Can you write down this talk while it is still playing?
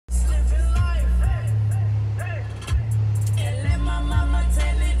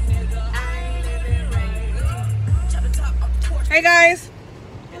Hey guys.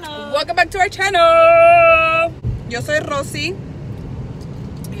 Hello. Welcome back to our channel. Yo soy Rosy.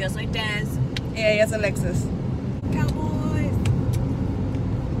 Yo soy Des. Y ella es Alexis. Cowboys.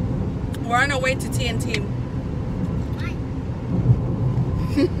 We're on our way to TNT. Why?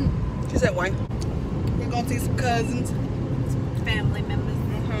 She said why? We're going to see some cousins. Family members.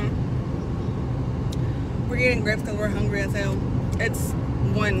 We're getting grapes because we're hungry as hell. It's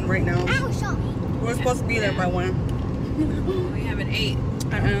 1 right now. Ow, show me. We're supposed to be there by 1. We haven't ate.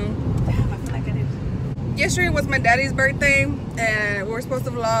 Damn, I feel like I did. yesterday was my daddy's birthday and we were supposed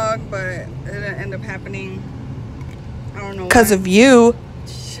to vlog, but it didn't end up happening. I don't know because of you.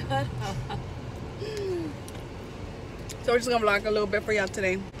 Shut up. So we're just gonna vlog a little bit for y'all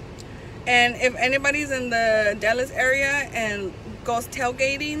today. And if anybody's in the Dallas area and goes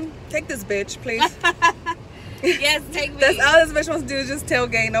tailgating, take this bitch, please. Yes, take me. That's all this bitch wants to do is just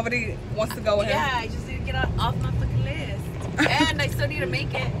tailgate. Nobody wants to go with her. Yeah, I just need to get off my fucking list. And I still need to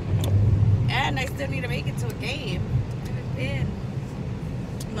make it. And I still need to make it to a game. And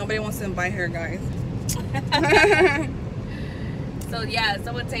Nobody wants to invite her, guys. so yeah,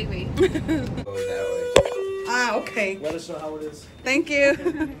 someone take me. Ah, okay. Let us know how it is. Thank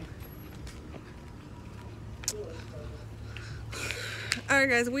you. Alright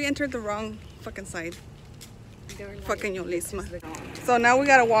guys, we entered the wrong fucking side. Fucking Yolisma. So now we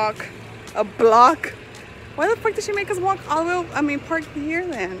gotta walk a block. Why the fuck did she make us walk all the way? Park here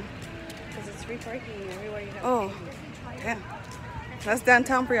then. Because it's free parking everywhere you have. Oh, yeah. That's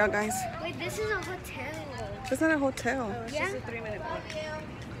downtown for y'all guys. Wait, this is a hotel. It's not a hotel. It's just a 3-minute walk.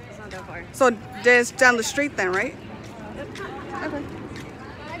 It's not that far. So just down the street then, right? Okay.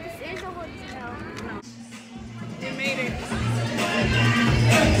 This is a hotel. We made it.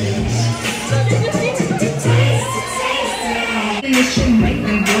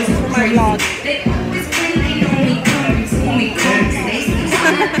 For my vlog.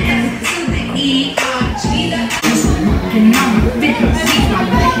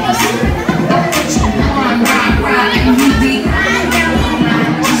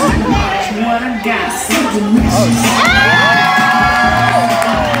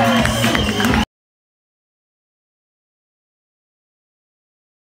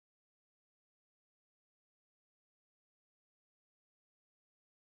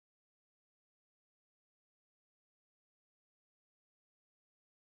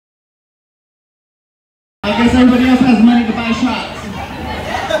 I guess everybody else has money to buy shots.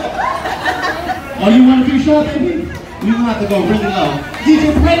 Oh, you want a free shot, baby? You're gonna have to go really low.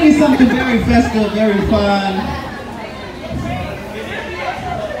 DJ, play me something very festive, very fun.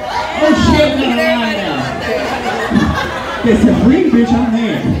 Oh shit, not around now. It's a free bitch, I'm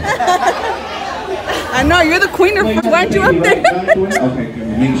there. I know, you're the queen of why aren't you up there? Okay, good.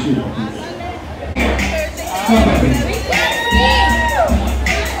 Make sure. Come on, baby.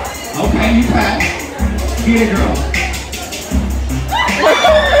 Okay, you pass. Get it, girl.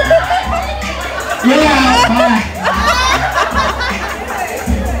 You're out. Bye.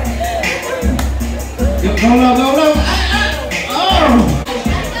 Go low, go low. Oh.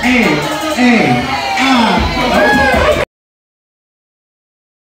 Hey, hey,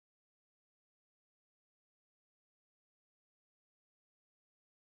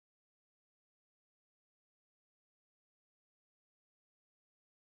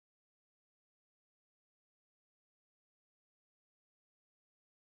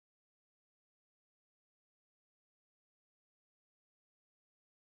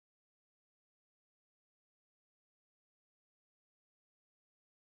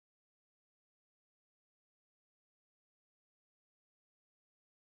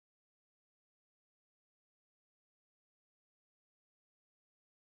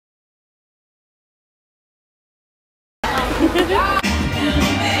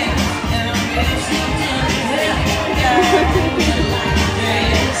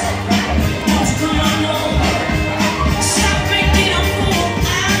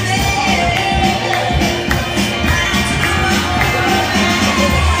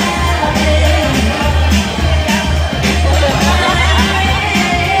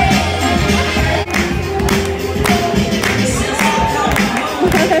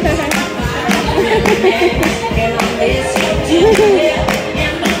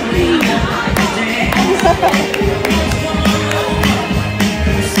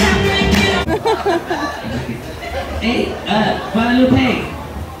 Hey, Guadalupe,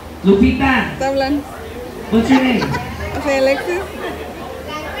 Lupita, ¿Está hablando? what's your name? Okay, Alexis.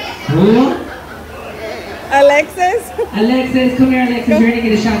 Who? Alexis. Alexis, come here, Alexis. You're gonna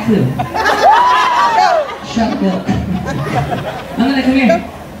get a shot too. Shut up. I'm gonna come here.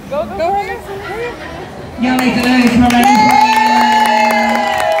 Go, Alexis. Y'all make the noise for my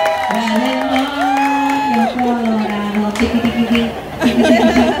Tiki.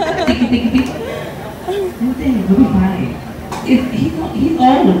 No thing, we'll be fine. He's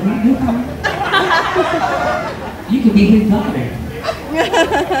old, you're fine. You could be his daughter.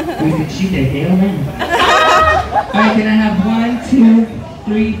 We could shoot the hell man. Alright, can I have 1, 2,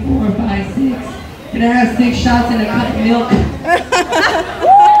 3, 4, 5, 6? Can I have 6 shots and a cup of milk?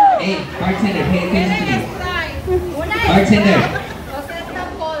 Hey, bartender, pay attention to me. Bartender,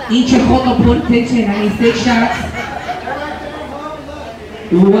 eat your cocoa, put attention. I need 6 shots.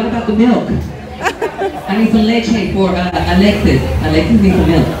 What about the milk? I need some leche for Alexis. Alexis needs some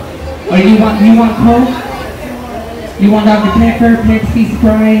milk. Or you want Coke? You want Dr. Pepper, Pepsi,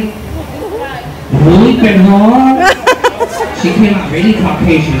 Sprite? Uy, perdón. She came out really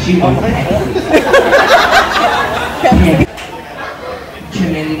Caucasian. She was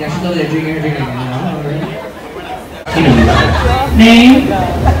Tremendina. She's over there drinking her drink again. You know. Name?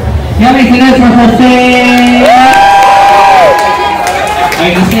 Yeah, make it for Jose. Are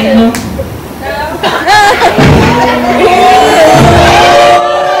you single?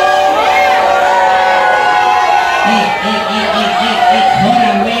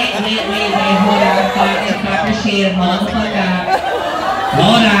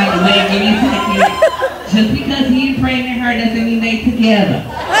 Hold on, wait, give me a second. Just because he's pregnant her doesn't mean they together.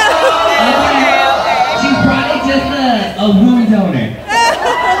 Okay? She's probably just a womb donor.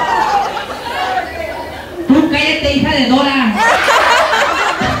 Tú cállate, hija de Dora.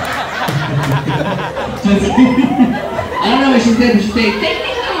 I don't know what she said, but she said, take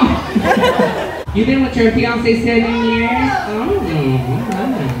me home. You've been with your fiance 7 years? Oh.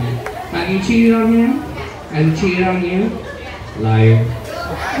 Have you cheated on him? Has he cheated on you? Liar.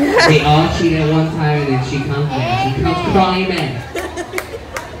 They all cheat at one time and then she comes back. She comes crawling back.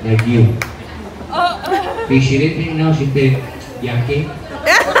 Like you. If she didn't think no, she said, Yaki.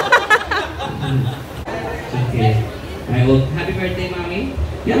 Just kidding. Alright, well, happy birthday, mommy.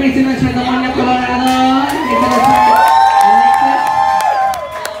 You have anything much for the Moña Colorado?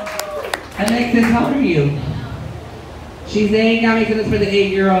 Alexis, how old are you? She's 8, got me this for the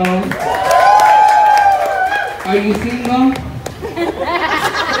 8-year-old. Are you single?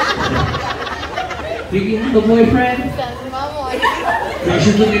 Do you have a boyfriend? Girl,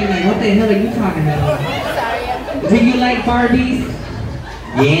 she's looking like, what the hell are you talking about? Do you like Barbies?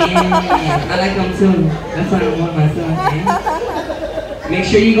 Yeah, I like them too. That's why I want my son. Yeah? Make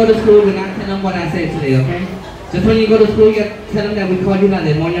sure you go to school and not tell them what I said today, okay? Just when you go to school, you tell them that we called you La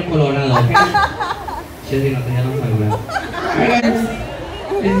Demonia Colorado, okay? She doesn't know what the hell I'm talking about. Alright guys,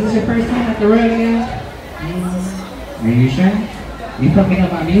 is this your first time at the rodeo? Are you sure? You talking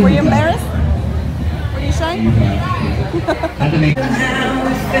about music? Were you embarrassed? Were you shy? Had to make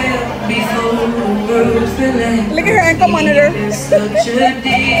Look at her ankle monitor. Such a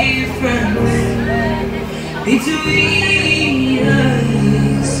difference between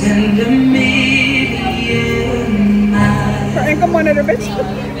us and a million miles. Her ankle monitor, bitch.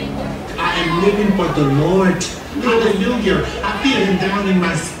 I am living for the Lord. Hallelujah. I feel him down in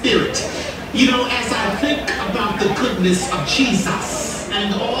my spirit. You know, as I think about the goodness of Jesus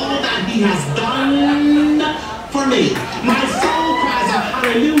and all that he has done for me, my soul cries out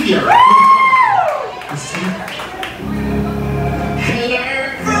hallelujah. You see? Hello.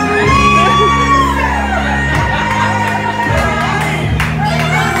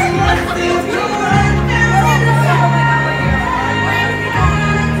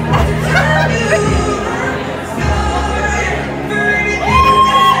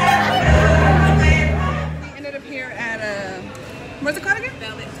 What's it called again?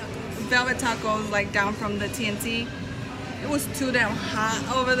 Velvet Tacos, like down from the TNT. It was too damn hot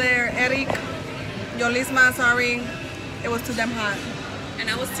over there, Eric. Yolisma, sorry. It was too damn hot. And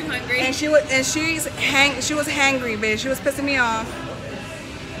I was too hungry. And she was hangry, bitch. She was pissing me off.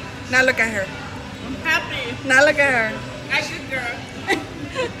 Now look at her. I'm happy. Now look at her. I should, girl.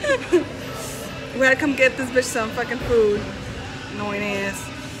 We had to come get this bitch some fucking food. Annoying ass.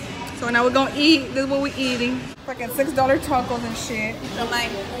 So now we're gonna eat. This is what we're eating. Fucking $6 tacos and shit. So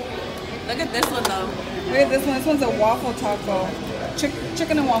like, look at this one though. Look at this one. This one's a waffle taco.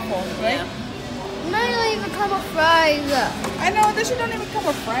 Chicken and waffle, right? Yeah. No, you don't even come with fries. I know, this shit don't even come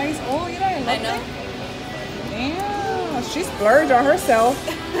with fries. Oh, you don't even I love know. it? Damn, she splurged on herself.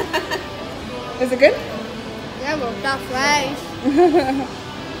 Is it good? Yeah, but without fries.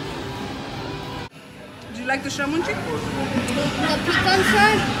 Did you like the shamunchi? The pecan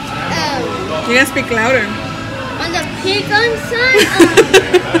side, You gotta speak louder. on the pecan side,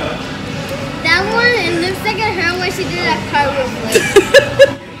 that one, it looks like her when she did that cartwheel flip.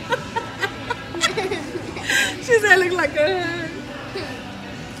 She said it looked like her.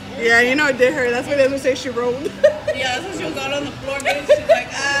 Yeah, you know it did her. That's why they say she rolled. Yeah. Yeah, that's when she was all on the floor, bitch. She's like,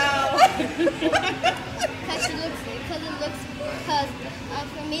 ow. Because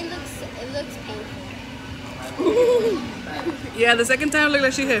for me it looks painful. Yeah, the second time it looked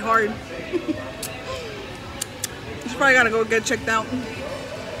like she hit hard. She's probably gotta go get checked out.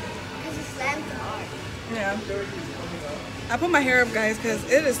 Because it slammed hard. Yeah. I put my hair up, guys, because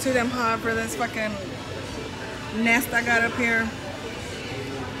it is too damn hot for this fucking nest I got up here.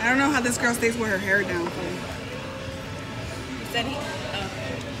 I don't know how this girl stays with her hair down. He said he. Oh.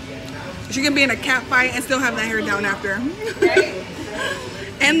 She can be in a cat fight and still have that hair down after.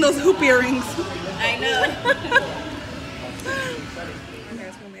 And those hoop earrings. I know.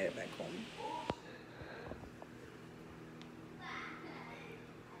 Guys, we made it back home.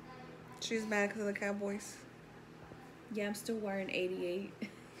 She's mad because of the Cowboys. Yeah, I'm still wearing 88.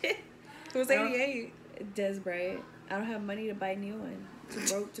 Who's 88? Des Bryant. I don't have money to buy a new one. Too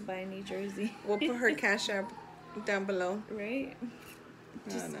broke to buy a new jersey. We'll put her cash app down below. Right?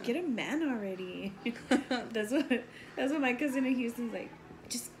 Just no. get a man already. That's what my cousin in Houston's like.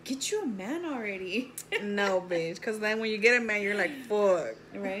 Just get you a man already. No, bitch. Because then when you get a man, you're like, fuck.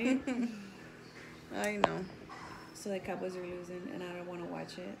 Right? I know. So the Cowboys are losing, and I don't want to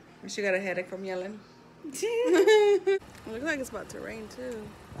watch it. She got a headache from yelling. It looks like it's about to rain, too.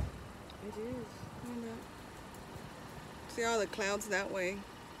 It is. See all the clouds that way.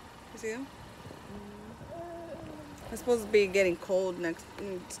 You see them? It's supposed to be getting cold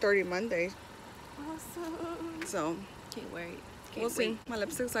starting Monday. Awesome. So, Can't wait. we'll see. My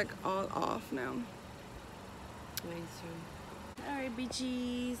lipstick's like all off now. All right,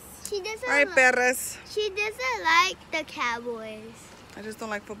 bitches. She doesn't. All right, perras. She doesn't like the Cowboys. I just don't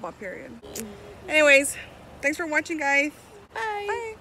like football, period. Anyways, thanks for watching, guys. Bye. Bye.